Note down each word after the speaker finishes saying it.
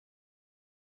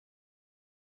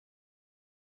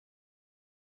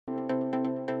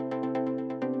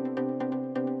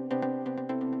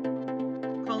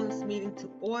meeting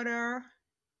to order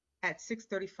at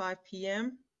 6:35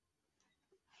 p.m.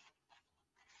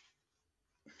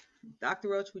 Dr.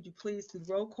 Roach, would you please do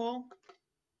the roll call?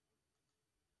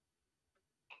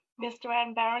 Mr.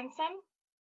 Van Berenson?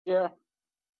 Here.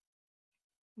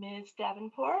 Ms.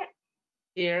 Davenport?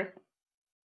 Here.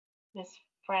 Ms.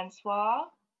 Francois?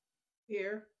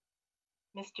 Here.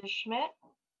 Mr. Schmidt?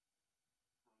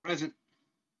 Present.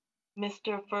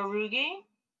 Mr. Farugi?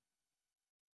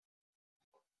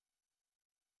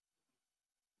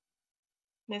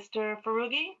 Mr.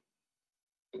 Farugi?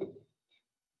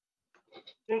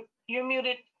 You're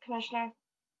muted, Commissioner.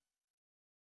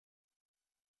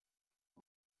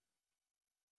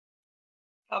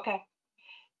 Okay.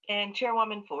 And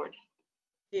Chairwoman Ford?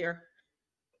 Here.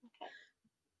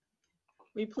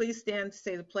 Will you please stand to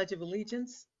say the Pledge of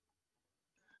Allegiance?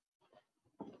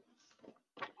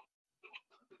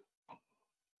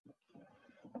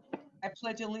 I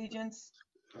pledge allegiance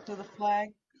to the flag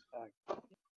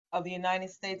of the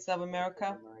United States of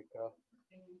America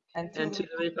and to To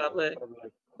the republic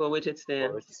for which it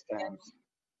stands,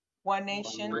 one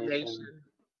nation, one nation,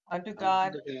 under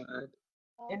God, under God,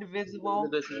 indivisible,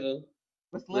 indivisible,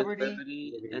 with with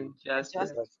liberty and and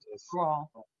justice justice for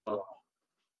all. for all.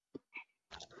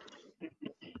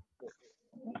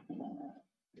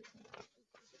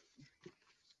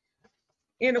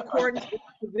 In accordance with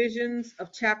the provisions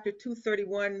of Chapter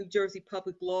 231 New Jersey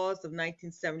Public Laws of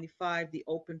 1975, the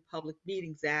Open Public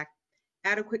Meetings Act,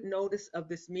 adequate notice of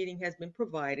this meeting has been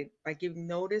provided by giving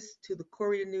notice to the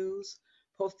Courier News,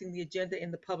 posting the agenda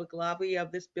in the public lobby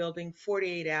of this building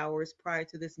 48 hours prior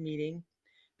to this meeting,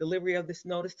 delivery of this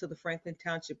notice to the Franklin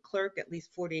Township Clerk at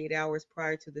least 48 hours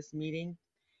prior to this meeting,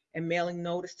 and mailing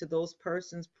notice to those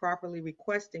persons properly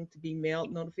requesting to be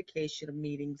mailed notification of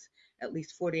meetings at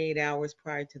least 48 hours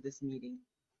prior to this meeting.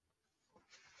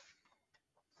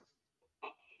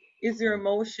 Is there a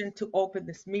motion to open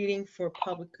this meeting for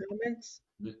public comments?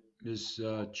 Ms.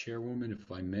 Chairwoman, if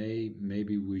I may,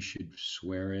 maybe we should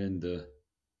swear in the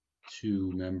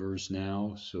two members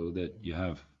now so that you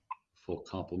have full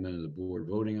complement of the board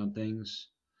voting on things.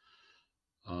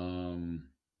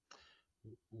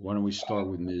 Why don't we start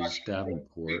with Ms.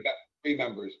 Davenport? Three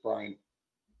members, Brian.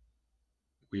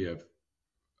 We have,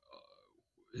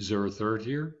 is there a third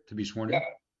here to be sworn in?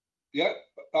 Yeah.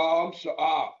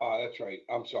 That's right.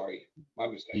 I'm sorry. My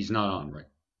mistake. He's not on, right?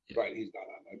 Yeah. Right, he's not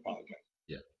on. I apologize.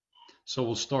 Yeah. So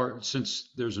we'll start, since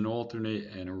there's an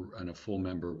alternate and a full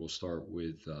member, we'll start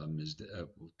with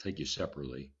we'll take you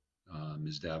separately.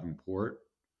 Ms. Davenport,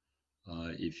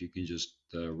 if you can just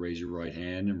raise your right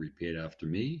hand and repeat after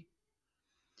me.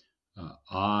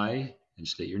 I, and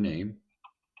state your name,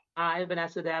 I,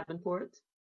 Vanessa Davenport,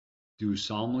 do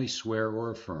solemnly swear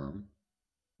or affirm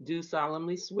do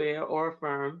solemnly swear or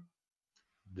affirm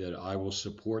that I will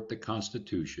support the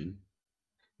Constitution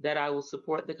that I will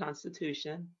support the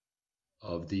Constitution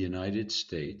of the United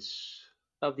States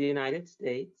of the United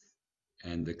States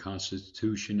and the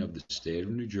Constitution of the State of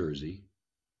New Jersey,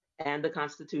 and the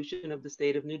Constitution of the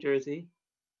State of New Jersey,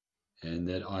 and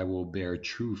that I will bear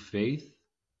true faith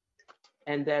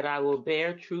and that I will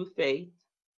bear true faith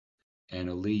and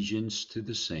allegiance to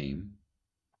the same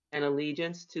and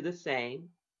allegiance to the same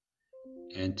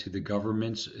and to the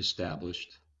governments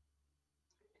established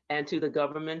and to the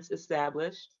governments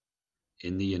established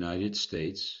in the United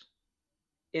States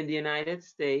in the United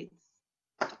States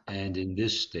and in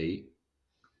this state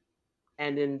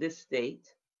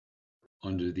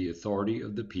under the authority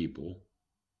of the people,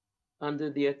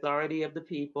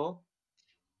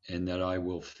 and that I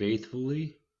will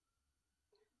faithfully,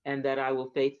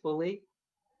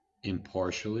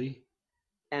 impartially,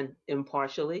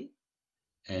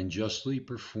 and justly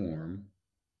perform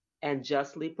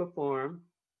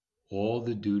all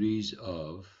the duties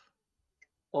of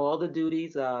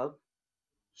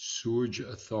Sewerage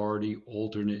Authority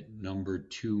Alternate Number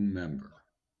 2 member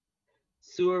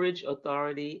Sewerage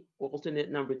Authority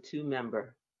Alternate Number 2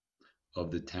 member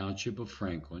of the Township of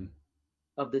Franklin,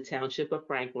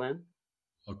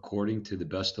 according to the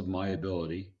best of my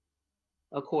ability,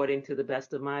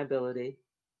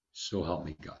 so help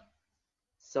me God.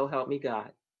 So help me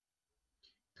God.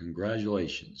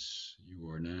 Congratulations. You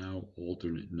are now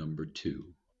alternate number 2.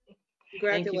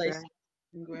 Congratulations.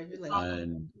 Congratulations.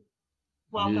 And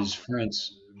Welcome.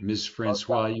 Ms.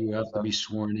 Francois, you have to be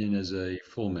sworn in as a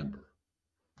full member.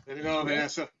 There you go,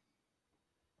 Vanessa.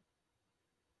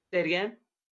 Say it again.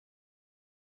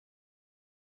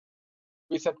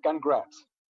 We said congrats.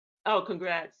 Oh,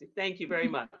 congrats. Thank you very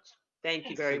much. Thank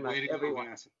you very much, Way to go, everyone.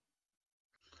 Vanessa.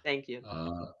 Thank you.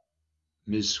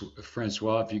 Ms.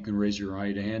 Francois, if you can raise your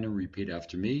right hand and repeat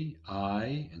after me.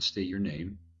 I, and state your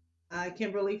name, I,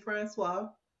 Kimberly Francois,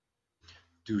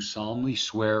 do solemnly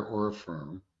swear or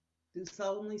affirm do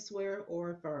solemnly swear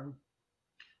or affirm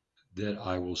that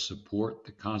I will support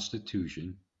the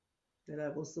Constitution that I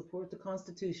will support the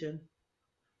Constitution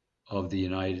of the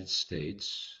United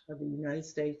States of the United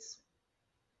States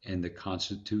and the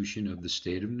Constitution of the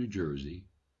State of New Jersey,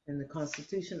 and the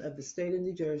Constitution of the State of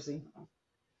New Jersey,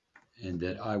 and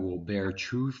that I will bear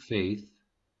true faith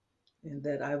and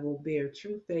that I will bear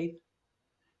true faith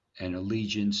and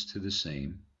allegiance to the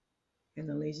same and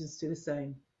allegiance to the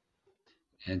same,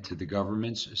 and to the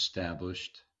governments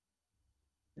established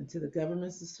and to the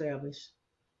governments established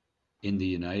in the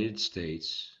United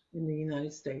States in the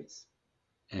United States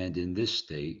and in this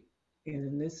state and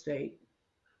in this state,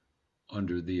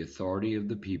 under the authority of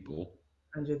the people,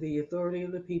 under the authority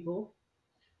of the people,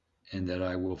 and that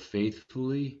I will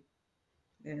faithfully,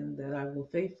 and that I will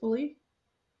faithfully,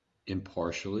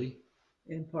 impartially,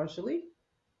 impartially,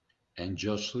 and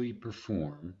justly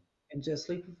perform and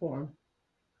justly perform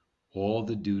all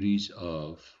the duties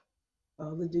of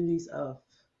all the duties of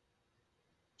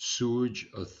Sewerage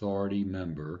Authority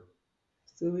member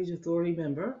Sewerage Authority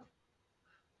member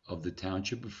of the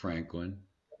Township of Franklin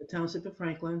of the Township of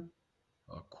Franklin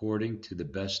according to the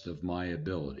best of my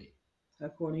ability.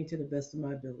 according to the best of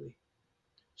my ability.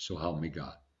 So help me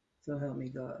God. So help me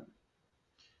God.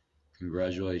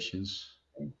 Congratulations.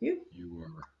 Thank you. You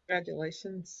are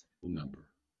Congratulations. a full member.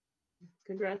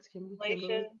 Congrats, Kimberly.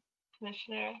 Congratulations,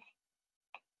 Commissioner.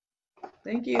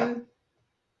 Thank you.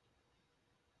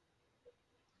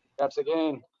 Congrats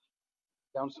again,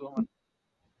 Councilwoman.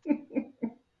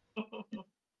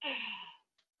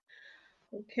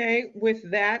 Okay, with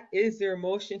that, is there a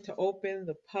motion to open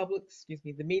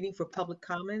the meeting for public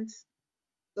comments?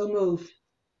 So moved.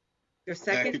 Your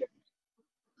second?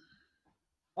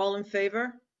 All in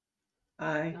favor?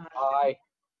 Aye. Aye.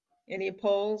 Any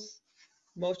opposed?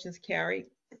 Motion's carried.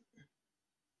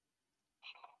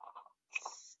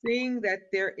 Seeing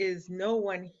that there is no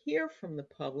one here from the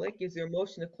public, is there a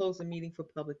motion to close the meeting for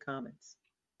public comments?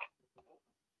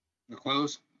 To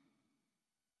close?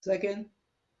 Second.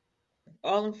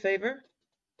 All in favor?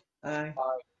 Aye.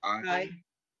 Aye.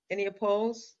 Any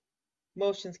opposed?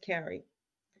 Motion's carried.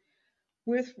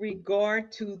 With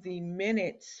regard to the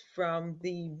minutes from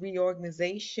the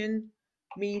reorganization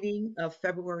meeting of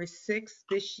February 6th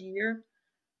this year,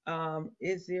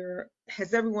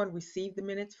 has everyone received the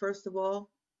minutes, first of all?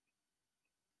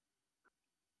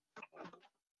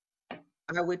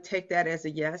 I would take that as a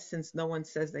yes, since no one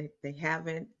says they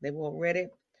haven't, they've all read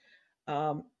it.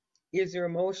 Is there a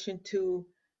motion to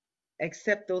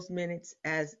accept those minutes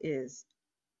as is?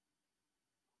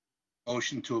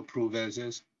 Motion to approve as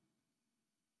is?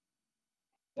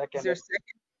 Is there a Second.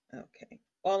 second? Okay.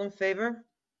 All in favor?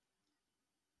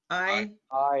 Aye.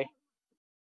 Aye.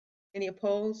 Any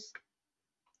opposed?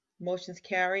 Motion's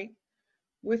carried.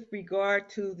 With regard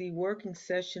to the working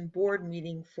session board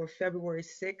meeting for February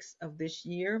 6th of this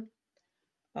year,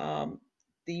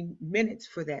 the minutes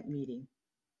for that meeting,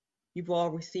 you've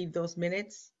all received those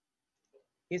minutes.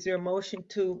 Is there a motion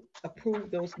to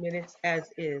approve those minutes as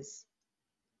is?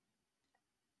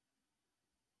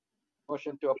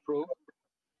 Motion to approve.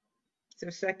 Is there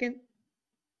a second?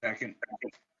 Second.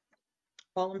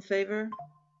 All in favor?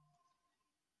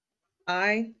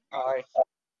 Aye. Aye.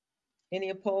 Any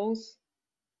opposed?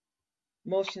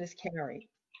 Motion is carried.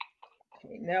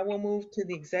 Okay, now we'll move to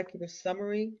the executive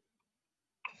summary,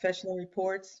 professional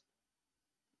reports.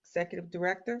 Executive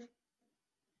Director.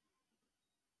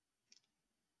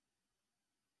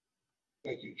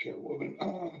 Thank you, Chairwoman.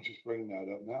 Just bringing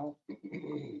that up now.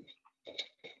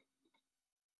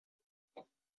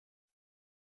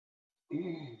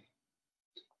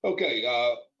 Okay,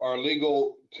 our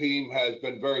legal team has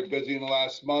been very busy in the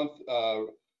last month.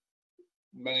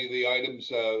 Many of the items,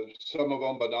 some of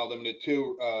them, but not limited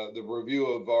to, the review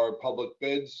of our public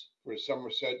bids for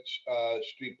Somerset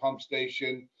Street Pump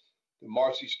Station, the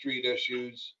Marcy Street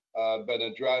issues been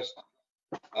addressed.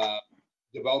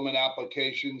 Development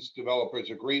applications,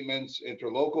 developers agreements,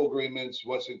 interlocal agreements,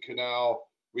 Weston Canal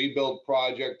rebuild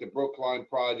project, the Brookline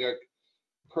project,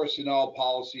 personnel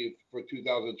policy for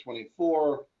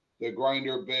 2024, the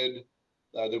grinder bid,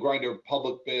 the grinder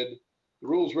public bid, the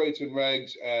rules, rates, and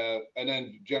regs, and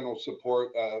then general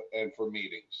support and for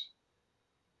meetings.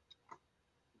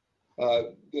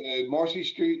 The Marcy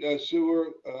Street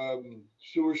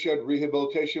sewer shed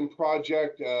rehabilitation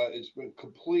project has been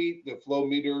complete. The flow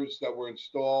meters that were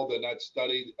installed and that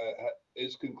study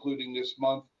is concluding this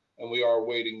month, and we are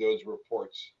awaiting those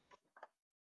reports.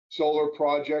 Solar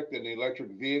project and the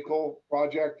electric vehicle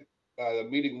project. The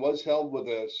meeting was held with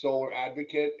a solar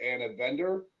advocate and a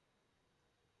vendor.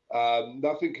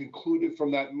 Nothing concluded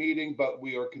from that meeting, but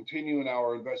we are continuing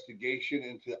our investigation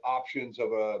into options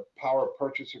of a power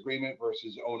purchase agreement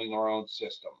versus owning our own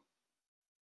system.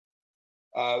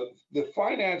 The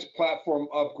finance platform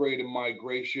upgrade and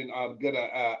migration, I'm going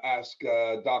to ask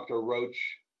Dr. Roach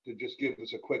to just give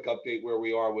us a quick update where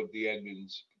we are with the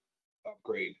Edmunds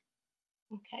upgrade.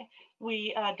 Okay,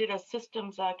 we did a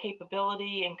systems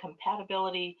capability and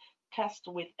compatibility test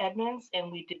with Edmunds,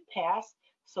 and we did pass.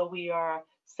 So we are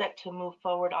set to move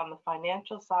forward on the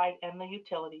financial side and the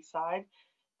utility side.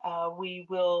 We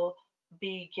will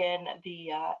begin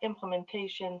the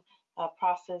implementation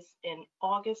process in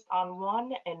August on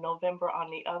one and November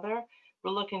on the other.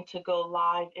 We're looking to go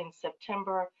live in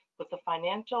September with the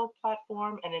financial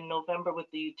platform and in November with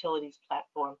the utilities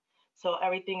platform. So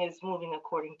everything is moving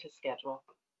according to schedule.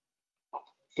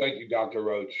 Thank you, Dr.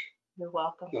 Roach. You're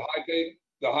welcome.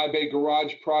 The High Bay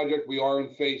Garage project, we are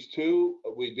in phase 2.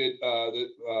 We did,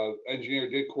 the engineer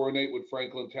did coordinate with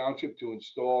Franklin Township to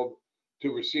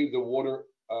receive the water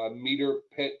meter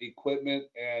pit equipment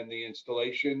and the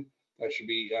installation. That should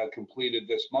be completed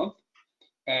this month.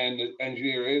 And the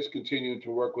engineer is continuing to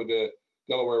work with the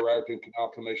Delaware Raritan Canal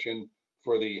Commission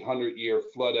for the 100-year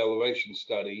flood elevation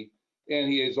study.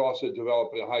 And he is also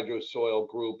developing a hydrosoil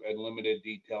group and limited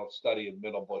detailed study of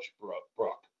Middle Bush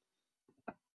Brook.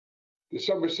 The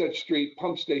Somerset Street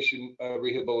pump station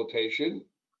rehabilitation.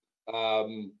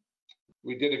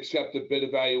 We did accept the bid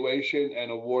evaluation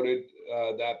and awarded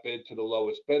that bid to the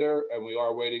lowest bidder, and we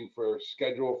are waiting for a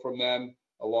schedule from them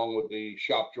along with the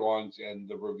shop drawings and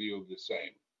the review of the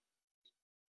same.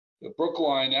 The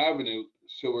Brookline Avenue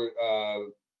sewer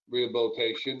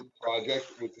rehabilitation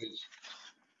project, which is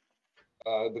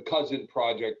the cousin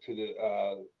project to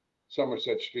the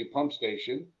Somerset Street pump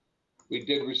station. We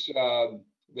did,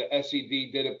 the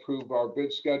SED did approve our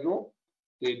bid schedule.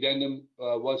 The addendum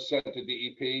was sent to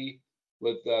DEP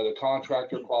with the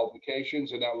contractor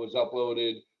qualifications, and that was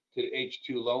uploaded to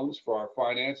H2 loans for our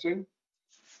financing.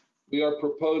 We are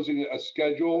proposing a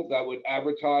schedule that would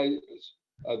advertise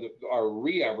our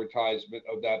re-advertisement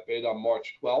of that bid on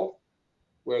March 12th,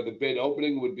 where the bid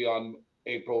opening would be on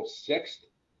April 6th,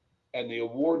 and the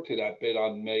award to that bid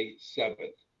on May 7th.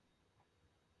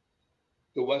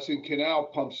 The Weston Canal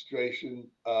Pump Station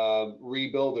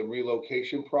rebuild and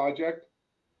relocation project.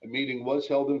 A meeting was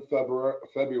held in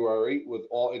February with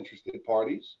all interested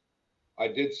parties. I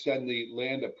did send the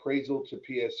land appraisal to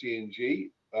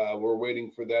PSC&G. We're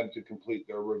waiting for them to complete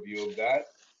their review of that.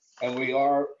 And we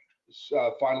are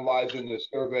finalizing the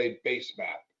survey base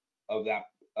map of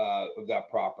that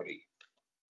property.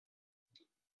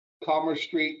 Commerce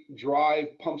Street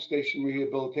Drive Pump Station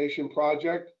Rehabilitation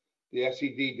Project. The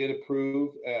SED did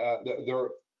approve,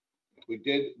 we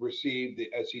did receive the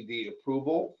SED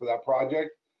approval for that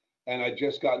project. And I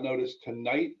just got notice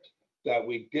tonight that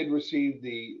we did receive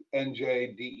the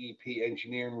NJDEP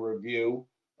engineering review,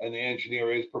 and the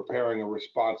engineer is preparing a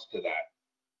response to that.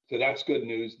 So that's good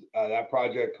news. That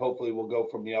project hopefully will go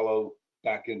from yellow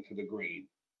back into the green.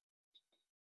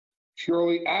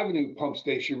 Shirley Avenue Pump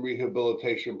Station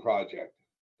Rehabilitation Project.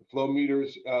 The flow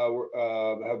meters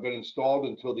have been installed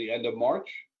until the end of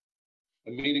March.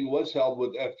 A meeting was held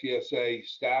with FTSA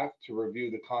staff to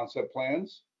review the concept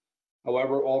plans.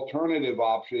 However, alternative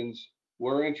options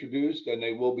were introduced, and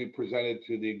they will be presented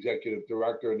to the executive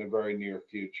director in the very near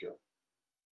future.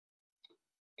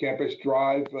 Campus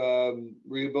Drive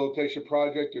rehabilitation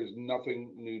project, there's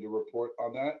nothing new to report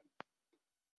on that.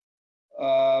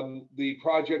 The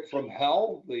project from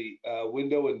hell, the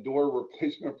window and door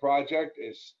replacement project,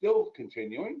 is still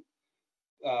continuing.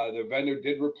 The vendor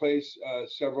did replace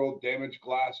several damaged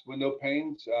glass window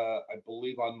panes, I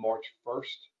believe on March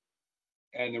 1st.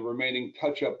 And the remaining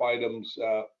touch-up items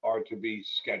are to be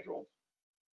scheduled.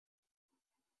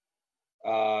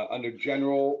 Under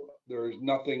general, there is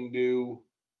nothing new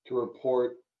to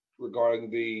report regarding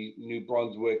the New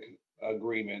Brunswick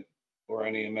agreement or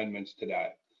any amendments to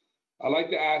that. I'd like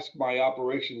to ask my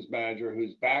operations manager,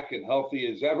 who's back and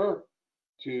healthy as ever,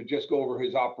 to just go over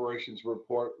his operations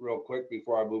report real quick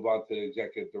before I move on to the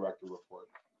executive director report.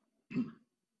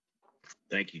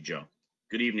 Thank you, Joe.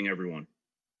 Good evening, everyone.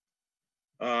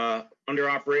 Under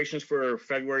operations for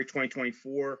February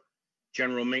 2024,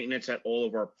 general maintenance at all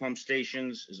of our pump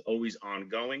stations is always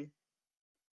ongoing.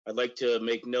 I'd like to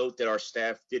make note that our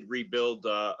staff did rebuild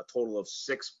a total of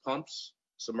 6 pumps,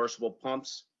 submersible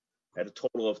pumps, at a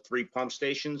total of 3 pump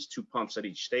stations, 2 pumps at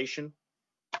each station.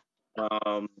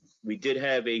 We did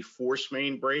have a force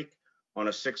main break on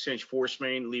a 6-inch force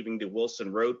main leaving the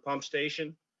Wilson Road pump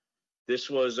station. This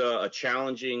was a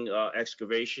challenging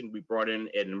excavation. We brought in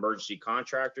an emergency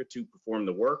contractor to perform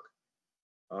the work.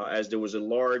 as there was a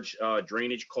large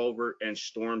drainage culvert and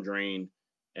storm drain,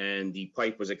 and the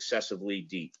pipe was excessively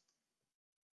deep.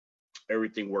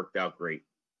 Everything worked out great.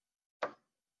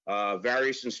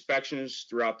 Various inspections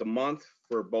throughout the month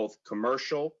for both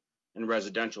commercial and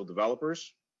residential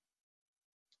developers.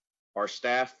 Our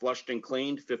staff flushed and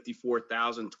cleaned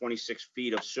 54,026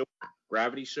 feet of sewer,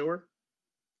 gravity sewer.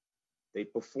 They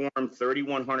performed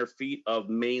 3,100 feet of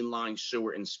mainline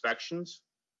sewer inspections,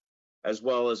 as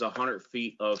well as 100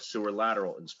 feet of sewer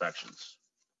lateral inspections.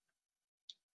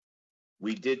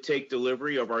 We did take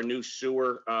delivery of our new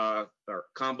sewer, our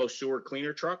combo sewer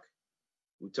cleaner truck.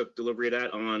 We took delivery of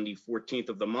that on the 14th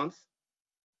of the month.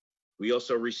 We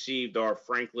also received our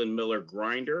Franklin Miller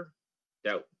grinder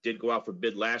that did go out for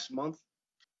bid last month.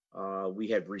 We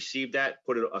have received that,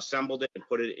 assembled it, and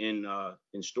put it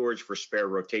in storage for spare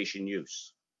rotation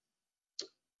use.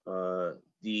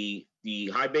 The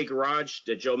high bay garage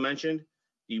that Joe mentioned,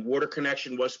 the water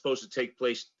connection was supposed to take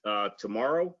place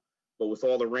tomorrow, but with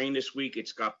all the rain this week,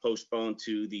 it's got postponed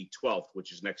to the 12th,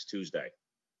 which is next Tuesday.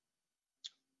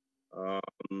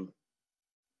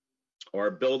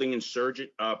 Our building insurgent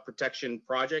protection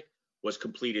project was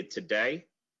completed today.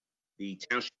 The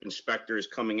township inspector is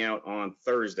coming out on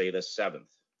Thursday, the 7th.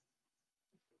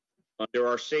 Under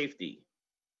our safety,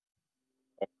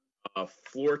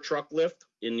 floor truck lift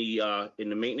in the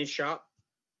maintenance shop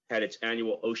had its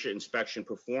annual OSHA inspection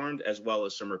performed, as well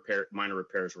as some minor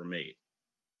repairs were made.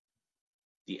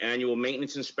 The annual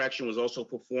maintenance inspection was also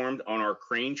performed on our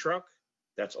crane truck.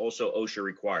 That's also OSHA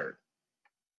required.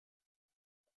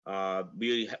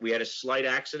 We had a slight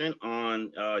accident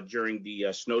during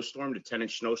the snowstorm, the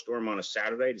 10-inch snowstorm on a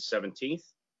Saturday, the 17th.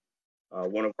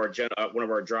 One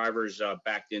of our drivers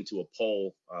backed into a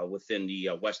pole within the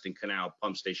Weston Canal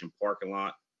pump station parking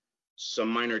lot. Some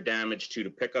minor damage to the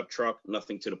pickup truck,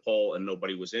 nothing to the pole, and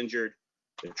nobody was injured.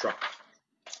 The truck.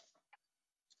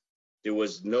 There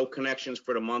was no connections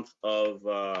for the month of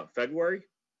February.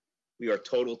 We are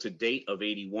total to date of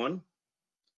 81.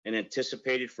 And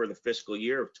anticipated for the fiscal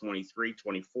year of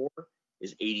 23-24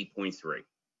 is 80.3.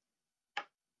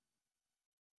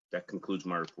 That concludes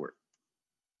my report.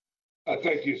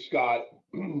 Thank you, Scott.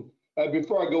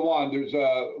 Before I go on, there's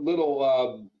a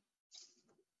little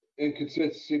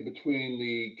inconsistency between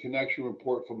the connection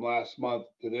report from last month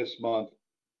to this month.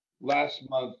 Last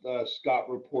month, Scott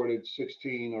reported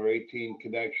 16 or 18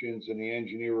 connections, and the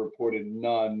engineer reported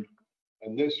none.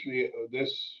 And this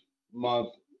month,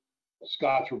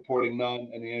 Scott's reporting none,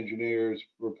 and the engineer's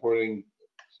reporting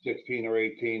 16 or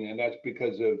 18, and that's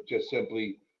because of just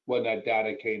simply when that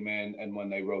data came in and when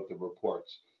they wrote the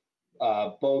reports.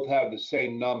 Both have the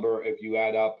same number if you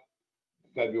add up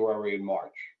February and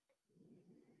March.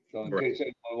 So in case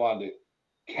anyone wanted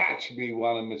to catch me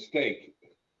on a mistake,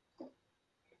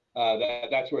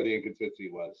 that's where the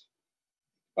inconsistency was.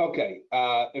 Okay.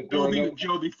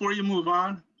 Joe, before you move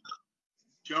on,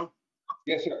 Joe?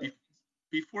 Yes, sir.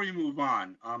 Before you move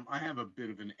on, I have a bit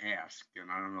of an ask, and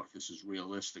I don't know if this is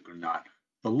realistic or not,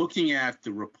 but looking at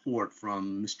the report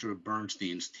from Mr.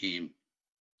 Bernstein's team,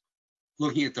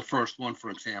 looking at the first one,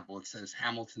 for example, it says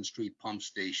Hamilton Street Pump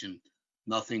Station,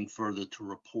 nothing further to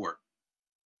report.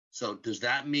 So does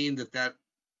that mean that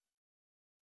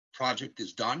project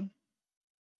is done?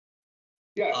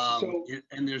 Yeah.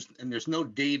 And there's no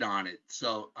date on it.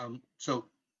 So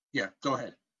yeah, go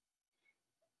ahead.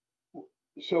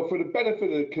 So for the benefit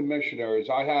of the commissioners,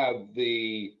 I have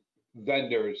the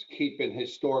vendors keeping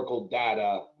historical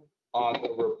data on the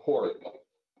report.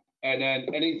 And then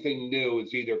anything new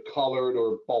is either colored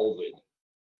or bolded.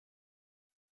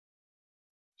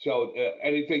 So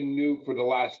anything new for the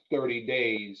last 30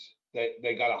 days,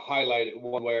 they got to highlight it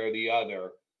one way or the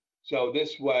other. So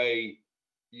this way,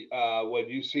 when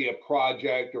you see a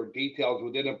project or details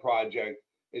within a project,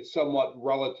 it's somewhat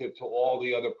relative to all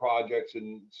the other projects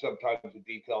and sometimes the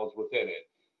details within it.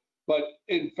 But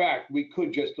in fact, we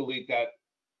could just delete that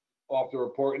off the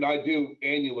report. And I do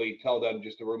annually tell them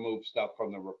just to remove stuff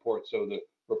from the report so the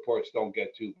reports don't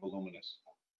get too voluminous.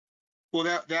 Well,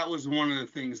 that was one of the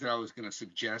things that I was going to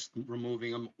suggest,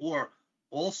 removing them, or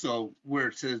also where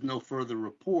it says no further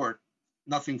report,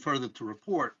 nothing further to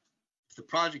report. If the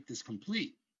project is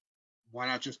complete, why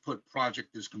not just put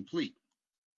project is complete?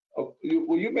 Oh,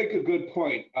 well, you make a good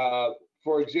point.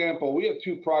 For example, we have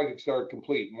two projects that are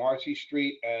complete, Marcy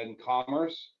Street and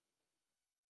Commerce.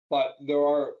 But there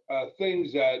are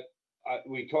things that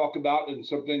we talk about and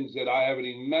some things that I haven't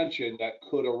even mentioned that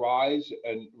could arise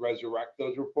and resurrect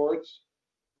those reports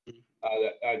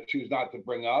that I choose not to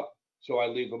bring up. So I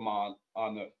leave them on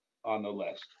the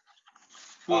list.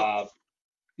 Well,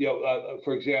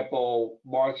 For example,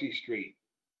 Marcy Street,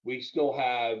 we still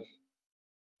have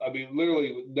I mean,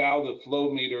 literally now the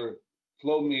flow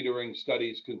metering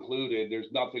studies concluded,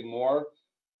 there's nothing more,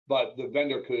 but the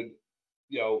vendor could,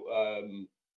 you know,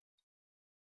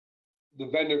 the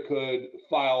vendor could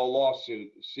file a lawsuit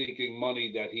seeking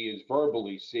money that he is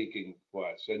verbally seeking for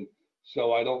us. And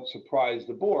so I don't surprise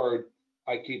the board,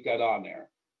 I keep that on there.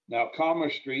 Now,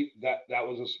 Commerce Street, that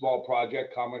was a small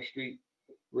project. Commerce Street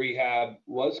rehab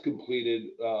was completed,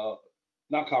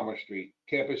 not Commerce Street,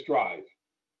 Campus Drive.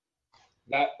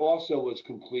 That also was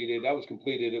completed. That was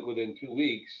completed within 2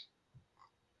 weeks.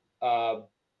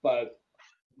 But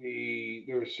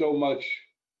there's so much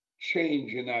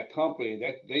change in that company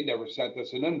that they never sent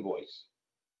us an invoice.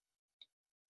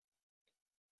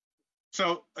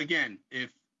 So again,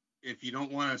 if you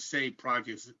don't want to say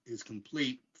project is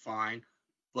complete, fine,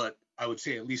 but I would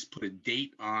say at least put a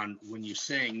date on when you're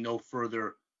saying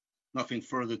nothing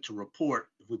further to report.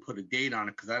 If we put a date on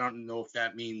it, because I don't know if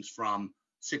that means from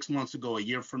 6 months ago, a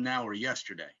year from now, or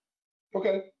yesterday.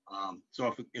 Okay.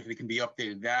 So if it can be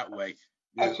updated that way.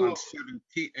 Absolutely. On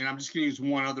 17, and I'm just going to use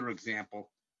one other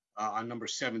example. On number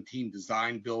 17,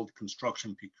 Design, Build,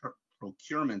 Construction,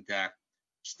 Procurement Act,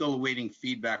 still awaiting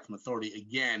feedback from authority.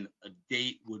 Again, a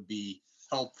date would be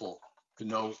helpful to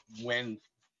know when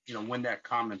that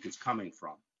comment is coming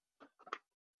from.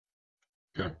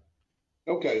 Okay.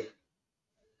 Okay.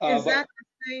 Is that the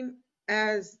same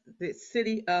as the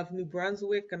city of New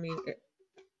Brunswick? I mean,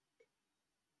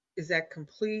 is that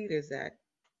complete? Is that?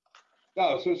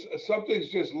 No, so some things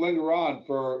just linger on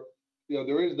for,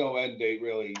 there is no end date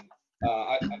really.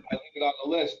 I leave it on the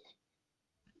list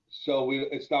so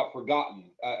it's not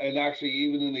forgotten. And actually,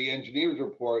 even in the engineer's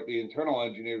report, the internal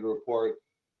engineer's report,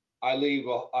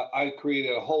 I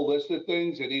created a whole list of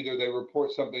things, and either they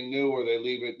report something new or they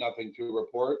leave it nothing to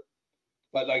report.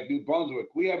 But like New Brunswick,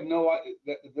 we have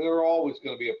there are always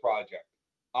going to be a project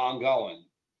ongoing.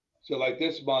 So like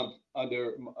this month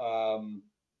under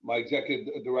my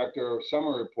executive director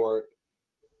summer report,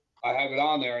 I have it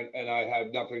on there and I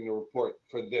have nothing to report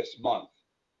for this month.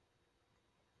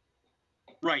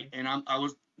 Right, and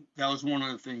that was one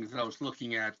of the things that I was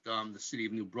looking at, the city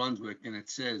of New Brunswick, and it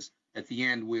says at the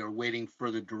end, we are waiting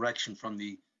further direction from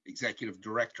the executive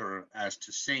director as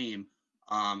to same.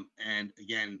 And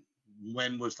again,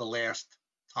 when was the last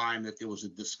time that there was a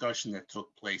discussion that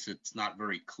took place? It's not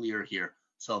very clear here.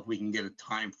 So if we can get a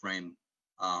time frame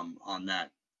on that,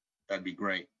 that'd be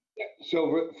great. Yeah,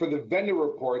 so for the vendor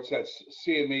reports, that's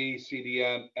CME,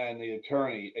 CDM, and the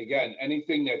attorney. Again,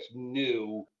 anything that's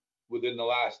new within the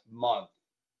last month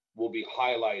will be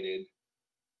highlighted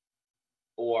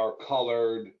or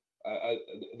colored.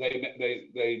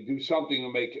 They do something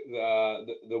to make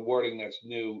the wording that's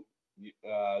new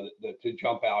to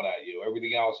jump out at you.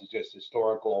 Everything else is just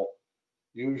historical,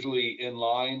 usually in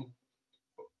line.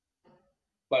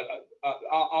 But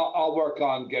I'll work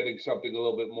on getting something a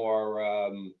little bit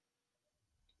more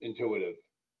intuitive.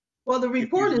 Well, the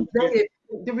report is dated.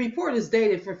 The report is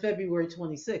dated for February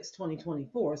 26,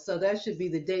 2024. So that should be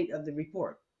the date of the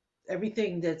report.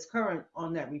 Everything that's current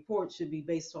on that report should be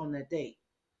based on that date.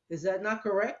 Is that not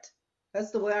correct?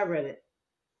 That's the way I read it.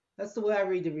 That's the way I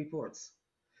read the reports.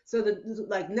 So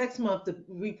like next month, the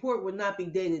report would not be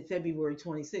dated February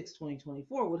 26,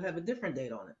 2024. Would have a different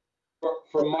date on it.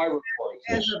 For my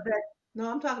reports. No,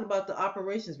 I'm talking about the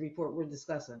operations report we're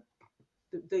discussing.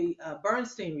 The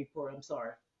Bernstein report, I'm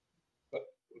sorry.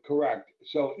 Correct.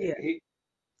 So yeah.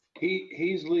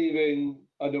 He's leaving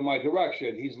under my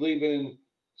direction. He's leaving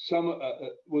some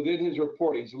within his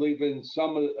report. He's leaving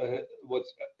some of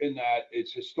what's in that.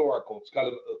 It's historical. It's kind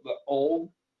of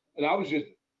old, and I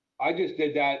just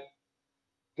did that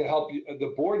to help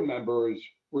the board members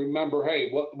remember.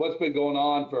 Hey, what's been going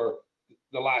on for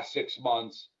the last 6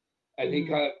 months? And he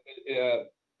kind of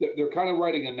they're kind of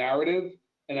writing a narrative,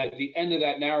 and at the end of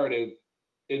that narrative,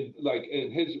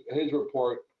 in his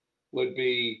report would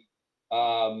be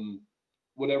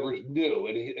whatever's new,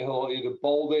 and he'll either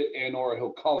bold it and or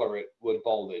he'll color it with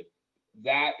bolded.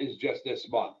 That is just this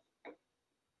month.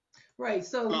 Right.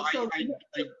 So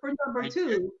for number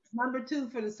two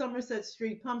for the Somerset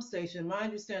Street pump station, my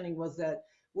understanding was that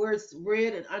where it's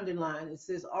red and underlined, it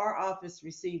says our office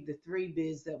received the 3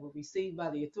 bids that were received by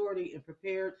the authority and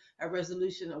prepared a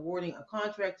resolution awarding a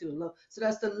contract to the low. So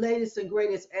that's the latest and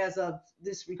greatest as of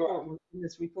this report.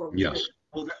 Yes.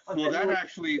 Well,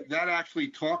 that actually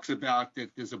talks about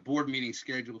that there's a board meeting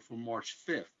scheduled for March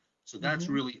 5th. So that's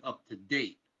really up to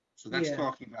date. So that's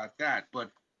talking about that. But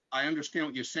I understand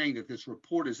what you're saying, that this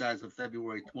report is as of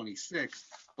February 26th.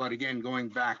 But again, going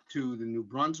back to the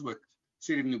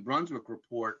City of New Brunswick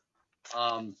report,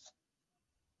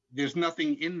 there's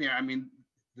nothing in there. I mean,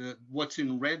 what's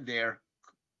in red there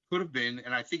could have been,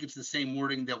 and I think it's the same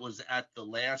wording that was at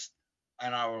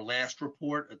our last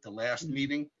report, at the last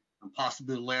meeting, and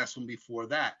possibly the last one before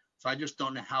that. So I just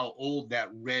don't know how old that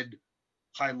red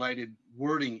highlighted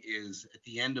wording is at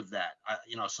the end of that.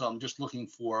 So I'm just looking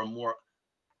for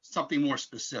something more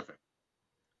specific.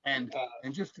 And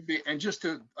just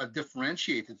to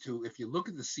differentiate the two, if you look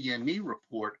at the CME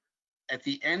report, at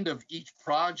the end of each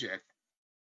project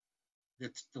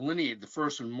that's delineated, the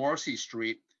first one, Marcy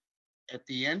Street, at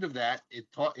the end of that, it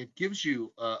gives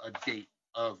you a date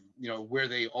of where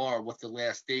they are, what the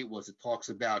last date was. It talks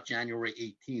about January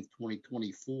 18th,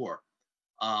 2024.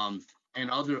 And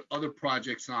other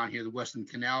projects on here, the Western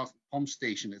Canal Pump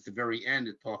Station, at the very end,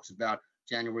 it talks about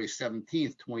January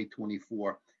 17th,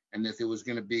 2024, and that there was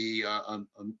going to be a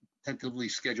tentatively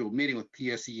scheduled meeting with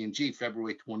PSE&G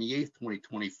February 28th,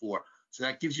 2024. So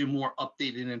that gives you more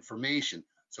updated information.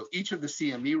 So each of the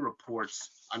CME reports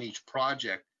on each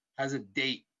project has a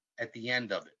date at the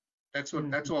end of it. That's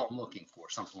all I'm looking for,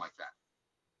 something like that.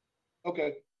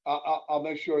 Okay, I'll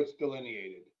make sure it's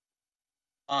delineated.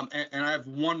 And I have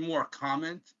one more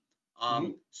comment.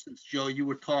 Since Joe, you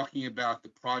were talking about the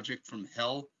project from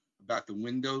hell, about the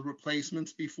window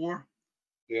replacements before.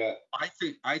 Yeah. I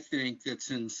think that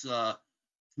since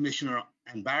Commissioner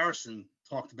Barrison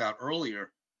talked about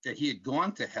earlier that he had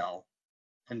gone to hell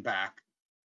and back,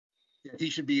 that he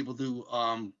should be able to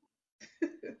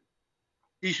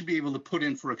put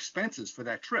in for expenses for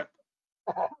that trip.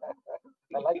 I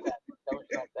like that.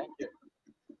 Thank you.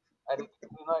 I didn't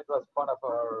know it was part of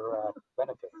our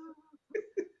benefits.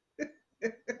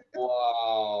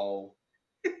 Wow.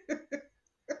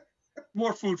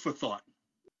 More food for thought.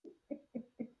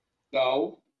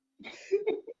 No.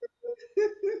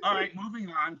 All right, moving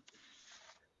on.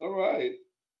 All right.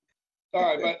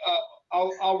 But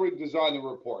I'll redesign the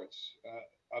reports.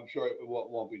 I'm sure it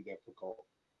won't be difficult.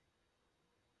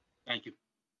 Thank you.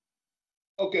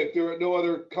 Okay, if there are no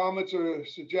other comments or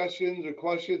suggestions or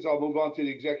questions, I'll move on to the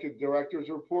executive director's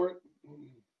report.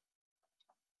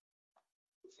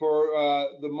 For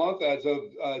the month as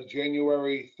of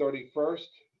January 31st,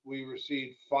 we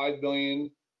received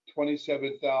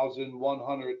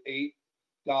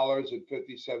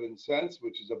 $5,027,108.57,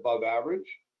 which is above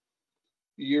average.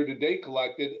 The year-to-date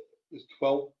collected is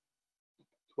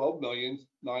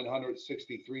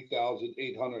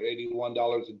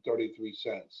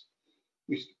 $12,963,881.33.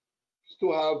 We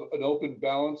still have an open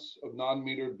balance of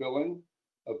non-metered billing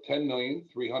of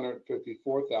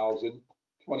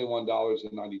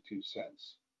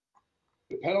 $10,354,021.92.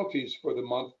 The penalties for the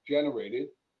month generated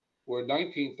were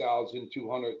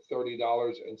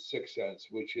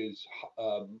 $19,230.06, which is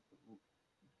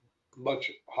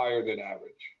much higher than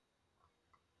average.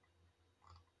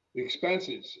 The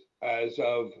expenses as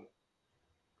of,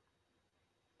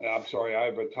 I'm sorry, I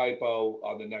have a typo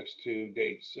on the next two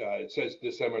dates. It says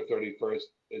December 31st.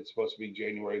 It's supposed to be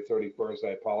January 31st.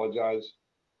 I apologize.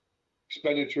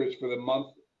 Expenditures for the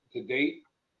month to date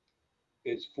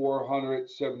is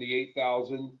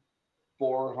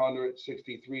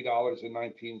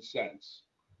 $478,463.19.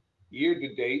 Year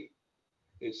to date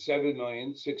is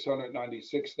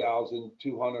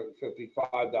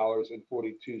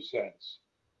 $7,696,255.42.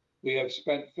 We have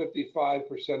spent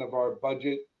 55% of our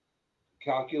budget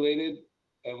calculated,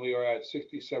 and we are at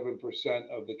 67%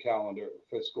 of the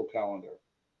fiscal calendar.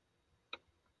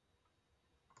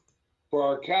 For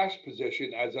our cash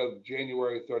position as of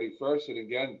January 31st, and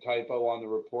again, typo on the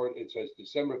report, it says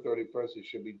December 31st, it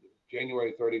should be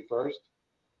January 31st.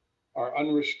 Our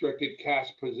unrestricted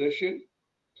cash position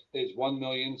is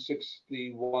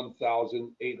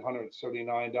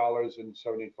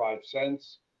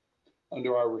 $1,061,879.75.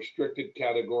 Under our restricted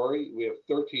category, we have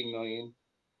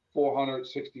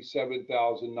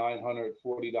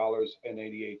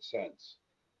 $13,467,940.88.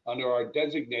 Under our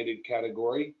designated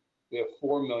category, we have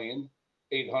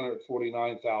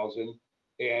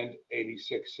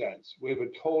 $4,849,086. We have a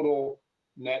total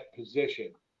net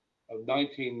position of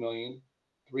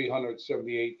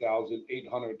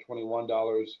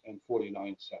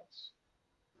 $19,378,821.49.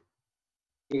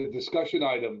 The discussion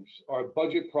items, our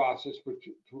budget process for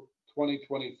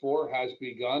 2024 has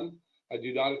begun. I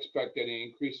do not expect any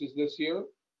increases this year,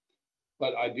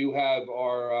 but I do have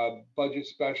our budget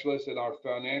specialist and our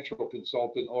financial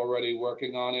consultant already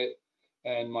working on it,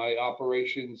 and my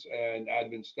operations and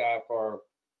admin staff are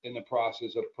in the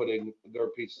process of putting their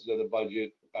pieces of the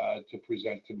budget to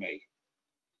present to me.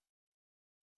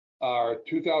 Our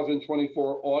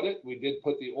 2024 audit, we did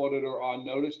put the auditor on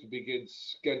notice to begin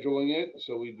scheduling it,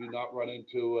 so we do not run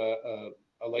into a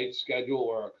late schedule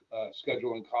or a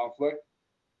scheduling conflict.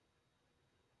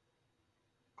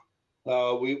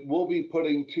 We will be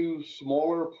putting two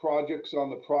smaller projects on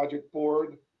the project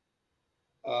board.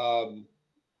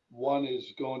 One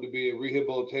is going to be a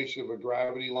rehabilitation of a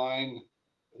gravity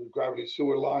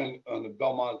sewer line on the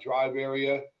Belmont Drive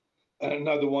area. And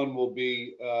another one will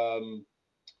be, I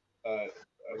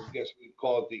guess we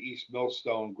call it the East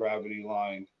Millstone gravity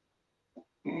line.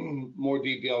 More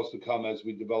details to come as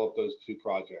we develop those two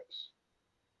projects.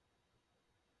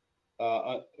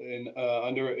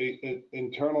 Under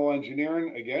internal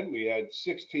engineering, again, we had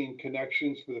 16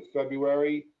 connections for the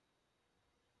February.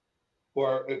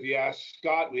 Or if you ask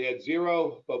Scott, we had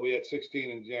 0, but we had 16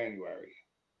 in January.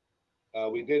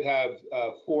 We did have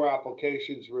 4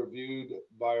 applications reviewed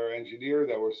by our engineer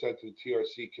that were sent to the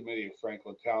TRC committee of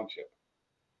Franklin Township.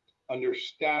 Under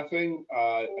staffing,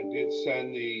 I did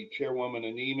send the chairwoman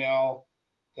an email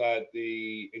that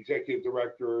the executive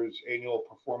director's annual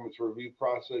performance review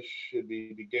process should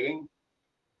be beginning.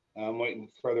 I'm waiting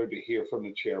further to hear from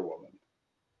the chairwoman.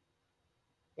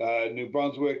 New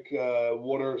Brunswick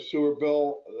water sewer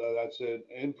bill, that's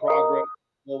in progress,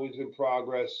 always in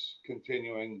progress,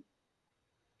 continuing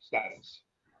status.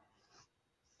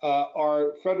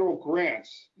 Our federal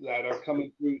grants that are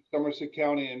coming through Somerset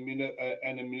County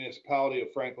and the municipality of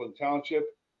Franklin Township,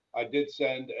 I did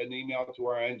send an email to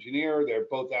our engineer. They're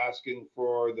both asking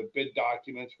for the bid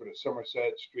documents for the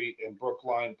Somerset Street and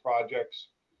Brookline projects.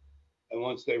 And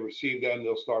once they receive them,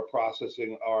 they'll start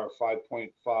processing our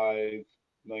 $5.5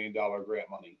 million grant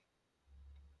money.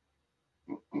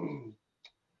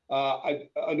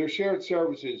 Under shared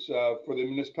services for the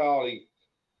municipality,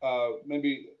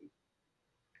 maybe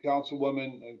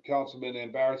Councilwoman and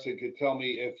Councilman Barrison could tell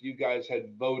me if you guys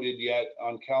had voted yet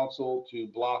on council to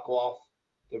block off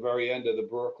the very end of the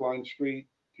Brookline Street.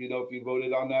 Do you know if you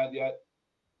voted on that yet?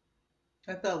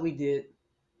 I thought we did.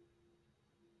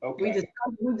 Okay.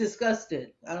 We discussed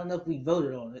it. I don't know if we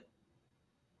voted on it.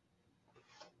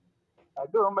 I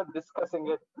do remember discussing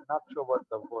it, not sure what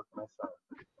the vote myself.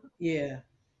 Yeah.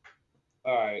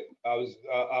 All right.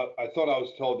 I thought I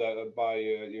was told that by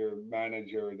your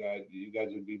manager that you guys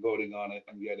would be voting on it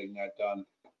and getting that done.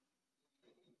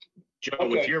 Joe, Okay.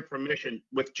 with your permission,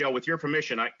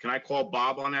 can I call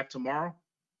Bob on that tomorrow?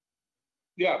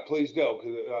 Yeah, please do,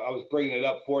 because I was bringing it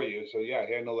up for you. So yeah,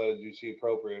 handle it as you see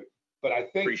appropriate. But I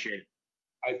think Appreciate it.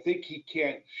 I think he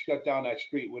can't shut down that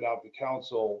street without the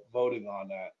council voting on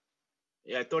that.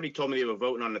 Yeah, I thought he told me they were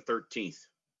voting on the 13th.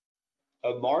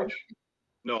 Of March?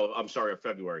 No, I'm sorry, of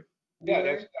February. Yeah,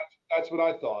 that's what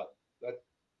I thought.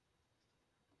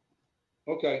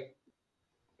 Okay.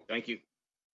 Thank you.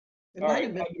 It All might right.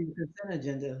 have been on the consent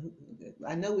agenda.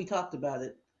 I know we talked about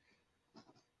it.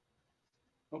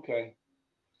 Okay.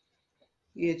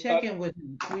 Yeah, check in with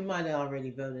him. We might have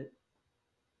already voted.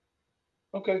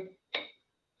 Okay.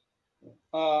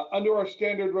 Under our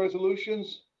standard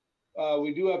resolutions,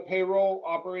 we do have payroll,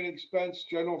 operating expense,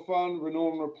 general fund,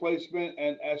 renewal and replacement,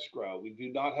 and escrow. We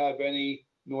do not have any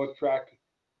North Track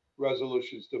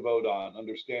resolutions to vote on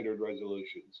under standard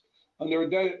resolutions. Under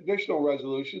additional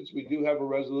resolutions, we do have a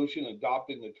resolution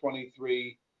adopting the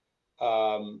 23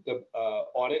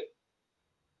 audit,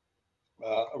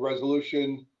 a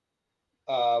resolution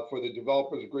for the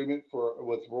developers agreement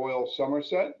with Royal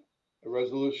Somerset, a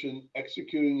resolution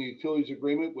executing the utilities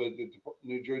agreement with the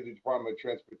New Jersey Department of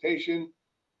Transportation,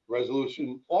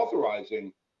 resolution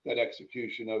authorizing that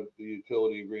execution of the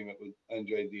utility agreement with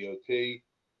NJDOT,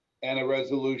 and a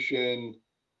resolution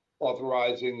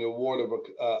authorizing the award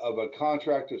of a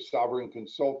contract of Sovereign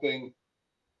Consulting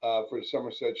for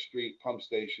Somerset Street Pump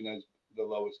Station as the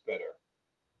lowest bidder.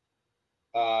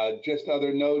 Just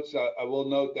other notes, I will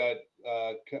note that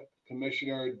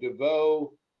Commissioner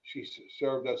DeVoe, she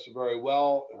served us very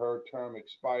well. Her term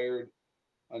expired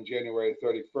on January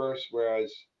 31st,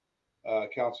 whereas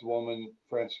Councilwoman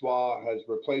Francois has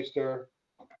replaced her.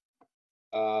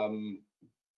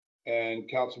 And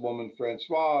Councilwoman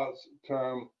Francois'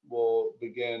 term will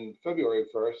begin February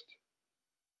 1st,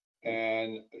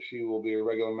 and she will be a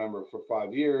regular member for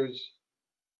 5 years.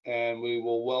 And we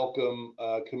will welcome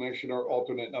Commissioner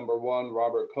alternate number 1,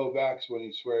 Robert Kovacs, when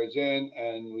he swears in,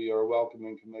 and we are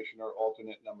welcoming Commissioner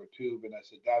alternate number 2,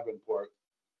 Vanessa Davenport,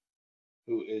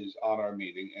 who is on our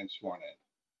meeting and sworn in.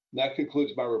 And that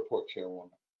concludes my report, Chairwoman.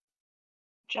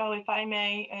 Joe, if I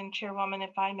may, and Chairwoman,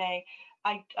 if I may,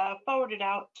 I forwarded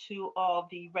out to all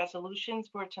the resolutions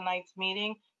for tonight's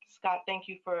meeting. Scott, thank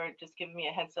you for just giving me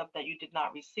a heads up that you did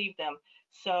not receive them.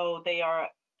 So they are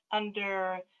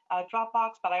under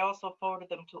Dropbox, but I also forwarded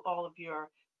them to all of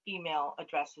your email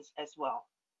addresses as well.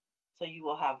 So you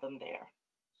will have them there.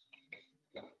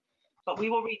 But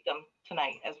we will read them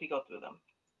tonight as we go through them.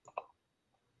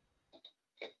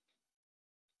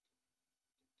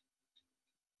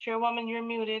 Chairwoman, you're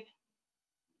muted.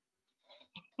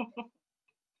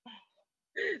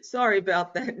 Sorry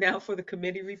about that. Now for the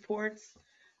committee reports.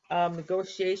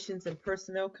 Negotiations and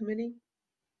Personnel Committee.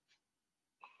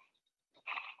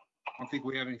 I don't think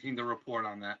we have anything to report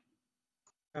on that.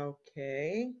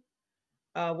 Okay.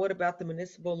 What about the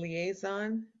Municipal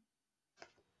Liaison?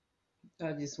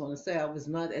 I just want to say I was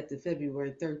not at the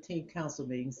February 13th council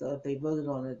meeting, so if they voted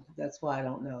on it, that's why I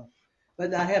don't know.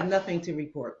 But I have nothing to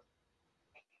report.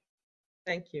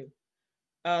 Thank you.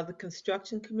 The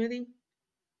Construction Committee.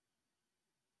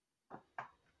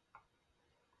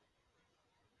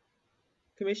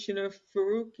 Commissioner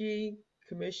Faruqi,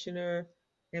 Commissioner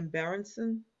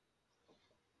Ambaranson.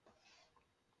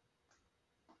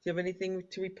 Do you have anything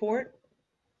to report?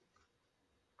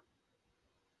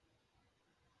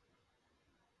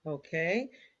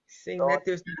 Okay, seeing that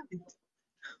there's nothing.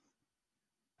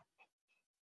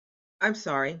 I'm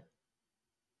sorry.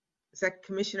 Is that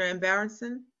Commissioner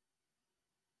Ambaranson?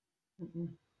 Mm-mm.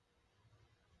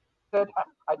 Said,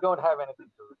 I don't have anything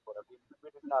to report.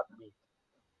 We did not meet.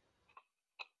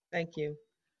 Thank you.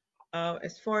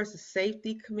 As far as the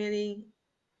Safety Committee,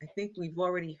 I think we've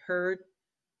already heard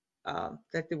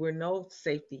that there were no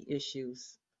safety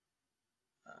issues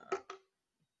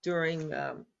during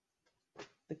the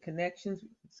connections,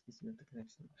 excuse me,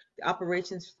 the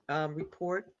operations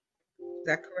report. Is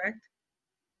that correct?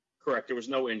 Correct. There was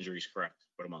no injuries, correct,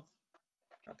 for the month.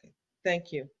 Okay,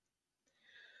 thank you.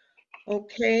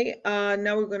 Okay,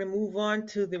 now we're going to move on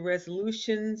to the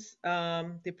resolutions.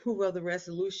 The approval of the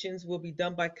resolutions will be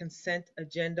done by consent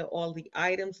agenda. All the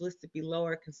items listed below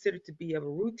are considered to be of a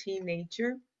routine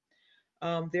nature,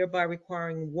 thereby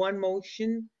requiring one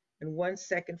motion and 1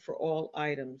 second for all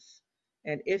items.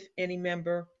 And if any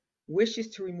member wishes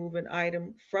to remove an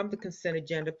item from the consent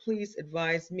agenda, please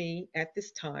advise me at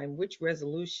this time which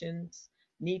resolutions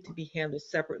need to be handled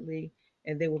separately,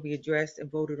 and they will be addressed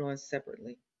and voted on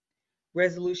separately.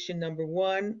 Resolution number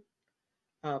 1,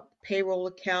 payroll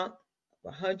account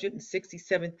of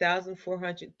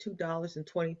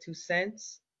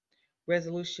 $167,402.22.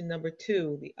 Resolution number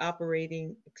 2, the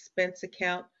operating expense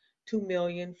account,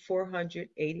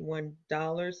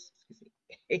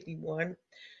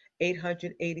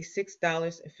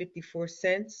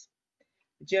 $2,481,886.54.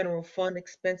 General fund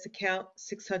expense account,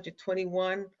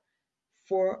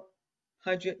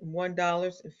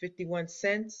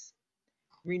 $621,401.51.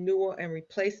 Renewal and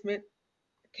replacement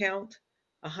account,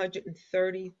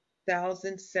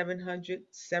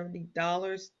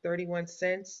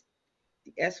 $130,770.31.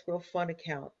 The escrow fund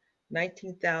account,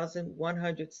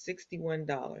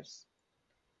 $19,161.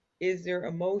 Is there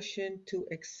a motion to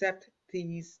accept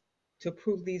these, to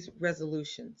approve these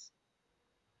resolutions?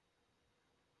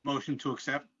 Motion to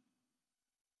accept?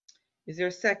 Is there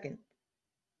a second?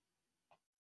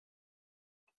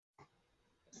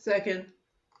 Second.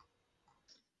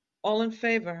 All in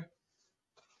favor?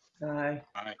 Aye.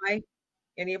 Aye. Aye.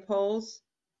 Any opposed?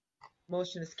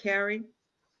 Motion is carried.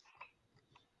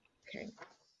 Okay.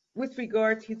 With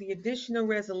regard to the additional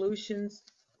resolutions,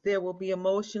 there will be a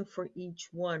motion for each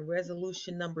one.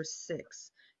 Resolution number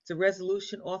 6. It's a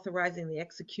resolution authorizing the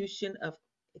execution of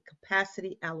a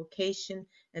capacity allocation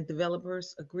and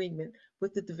developers agreement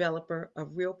with the developer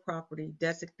of real property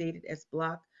designated as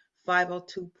Block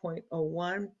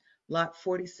 502.01, Lot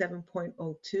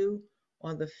 47.02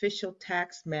 on the official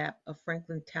tax map of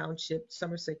Franklin Township,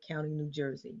 Somerset County, New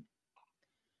Jersey.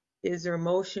 Is there a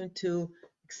motion to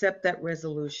accept that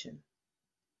resolution?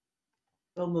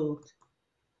 So moved.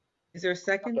 Is there a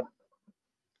second? Okay.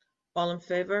 All in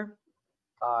favor?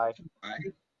 Aye.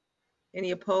 Aye.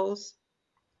 Any opposed?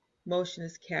 Motion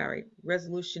is carried.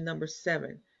 Resolution number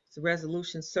 7. It's a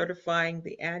resolution certifying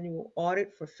the annual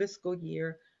audit for fiscal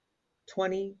year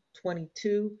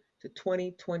 2022 to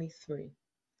 2023.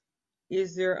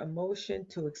 Is there a motion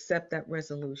to accept that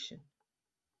resolution?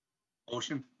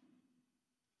 Motion?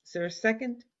 Is there a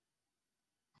second?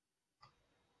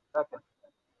 Second.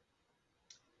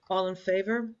 All in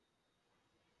favor?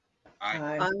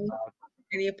 Aye. Aye.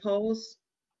 Any opposed?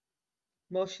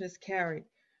 Motion is carried.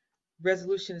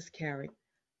 Resolution is carried.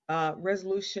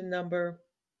 Resolution number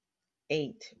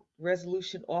 8.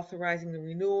 Resolution authorizing the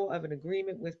renewal of an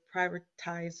agreement with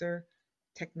Privatizer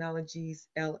Technologies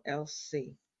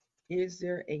LLC. Is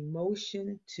there a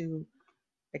motion to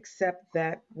accept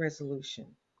that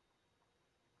resolution?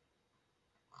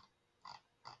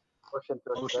 Motion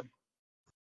to accept. Motion?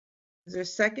 Is there a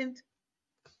second?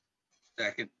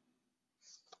 Second?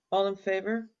 All in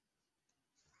favor?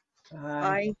 Aye.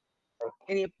 Aye.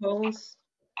 Any opposed?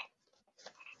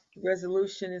 The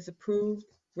resolution is approved.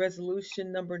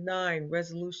 Resolution number 9,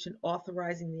 resolution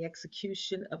authorizing the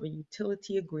execution of a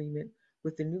utility agreement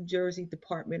with the New Jersey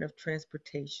Department of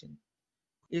Transportation.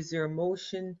 Is there a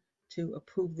motion to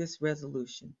approve this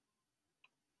resolution?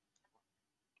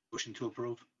 Motion to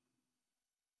approve.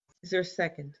 Is there a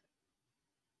second?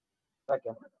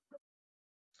 Second.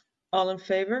 All in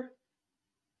favor?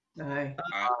 Aye.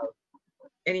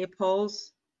 Any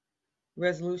opposed?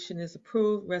 Resolution is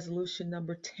approved. Resolution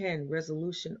number 10,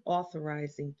 resolution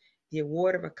authorizing the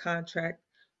award of a contract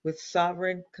with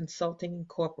Sovereign Consulting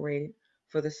Incorporated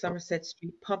for the Somerset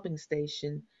Street Pumping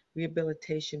Station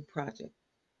Rehabilitation Project.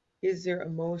 Is there a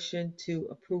motion to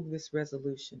approve this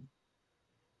resolution?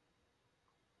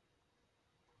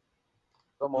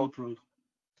 So Move moved. approve.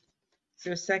 Is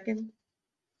there a second?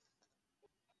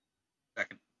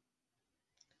 Second.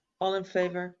 All in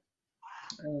favor?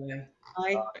 Aye.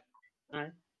 Aye. Aye.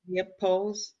 Any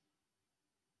opposed?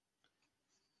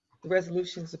 The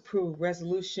resolution is approved.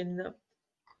 Resolution,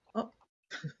 oh,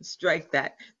 strike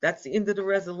that. That's the end of the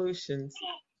resolutions.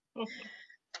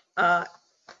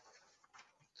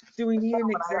 Do we need an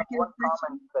Chairman, I have executive one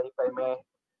session? comment, if I may.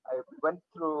 I went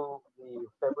through the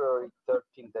February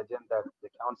 13th agenda, the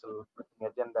council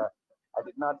meeting agenda. I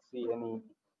did not see any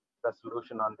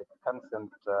resolution on the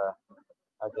consent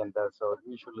agenda. So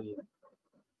usually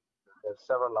there's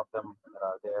several of them that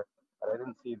are there, but I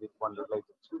didn't see this one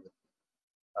related to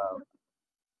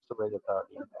Sewerage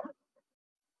Authority.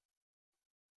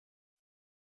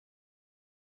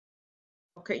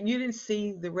 Okay, you didn't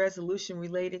see the resolution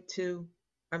related to,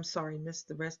 I'm sorry, missed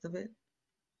the rest of it?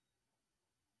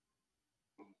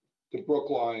 The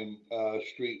Brookline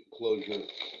street closure.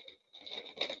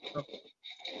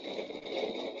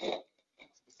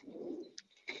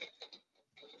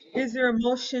 Is there a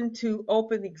motion to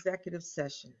open executive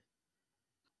session?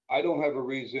 I don't have a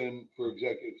reason for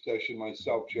executive session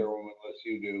myself, Chairwoman, unless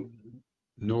you do.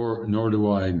 Nor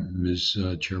do I, Ms.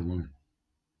 Chairwoman.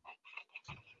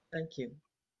 Thank you.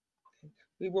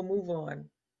 We will move on.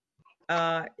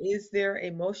 Is there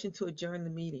a motion to adjourn the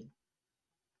meeting?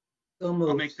 So I'll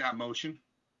moved. make that motion.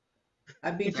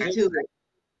 I beat you Second. to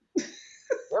it.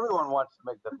 Everyone wants to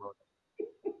make that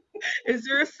motion. Is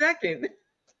there a second?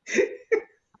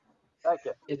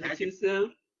 Second. Is it too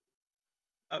soon?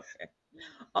 Okay.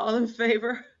 All in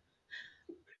favor?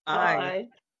 Aye.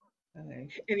 Aye.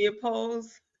 Any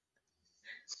opposed?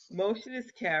 Motion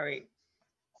is carried.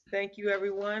 Thank you,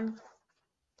 everyone.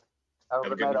 Have a Have a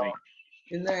good good night, all. night.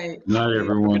 Good night. Good night,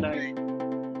 everyone. Good night.